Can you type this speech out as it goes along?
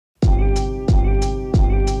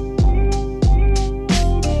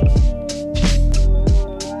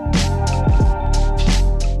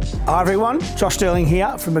Hi everyone, Josh Stirling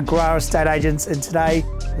here from McGrath Estate Agents, and today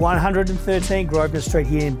 113 Grosvenor Street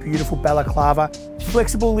here in beautiful Balaclava.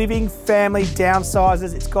 Flexible living, family,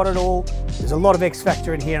 downsizes, it's got it all. There's a lot of X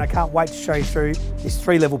factor in here and I can't wait to show you through this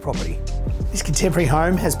 3-level property. This contemporary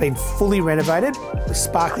home has been fully renovated with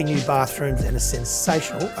sparkling new bathrooms and a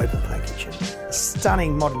sensational open plan kitchen. A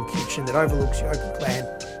stunning modern kitchen that overlooks your open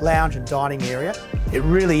plan lounge and dining area. It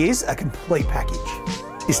really is a complete package.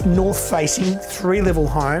 This north-facing 3-level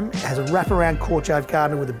home has a wraparound courtyard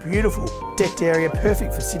garden with a beautiful decked area,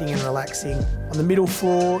 perfect for sitting and relaxing. On the middle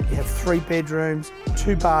floor, you have 3 bedrooms,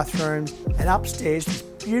 2 bathrooms, and upstairs, this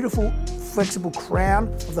beautiful, flexible crown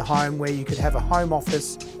of the home where you could have a home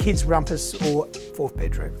office, kids' rumpus, or 4th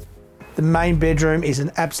bedroom. The main bedroom is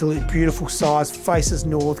an absolutely beautiful size, faces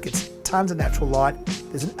north, gets tons of natural light.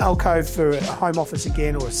 There's an alcove for a home office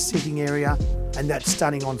again, or a sitting area, and that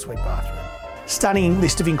stunning ensuite bathroom. Stunning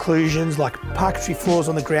list of inclusions like parquetry floors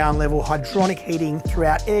on the ground level, hydronic heating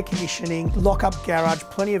throughout, air conditioning, lock-up garage,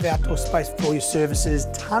 plenty of outdoor space for all your services,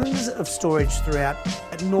 tons of storage throughout.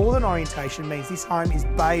 A northern orientation means this home is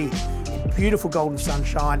bathed in beautiful golden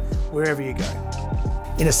sunshine wherever you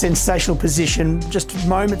go. In a sensational position, just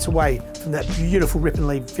moments away from that beautiful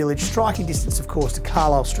Ripponlea village, striking distance of course to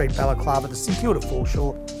Carlisle Street, Balaclava, the St Kilda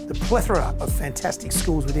foreshore, the plethora of fantastic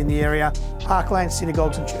schools within the area, parklands,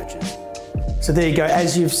 synagogues and churches. So there you go,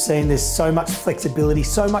 as you've seen, there's so much flexibility,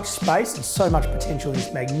 so much space and so much potential in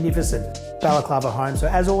this magnificent Balaclava home. So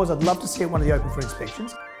as always, I'd love to see it one of the open for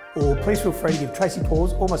inspections, or please feel free to give Tracy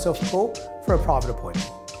Paus or myself a call for a private appointment.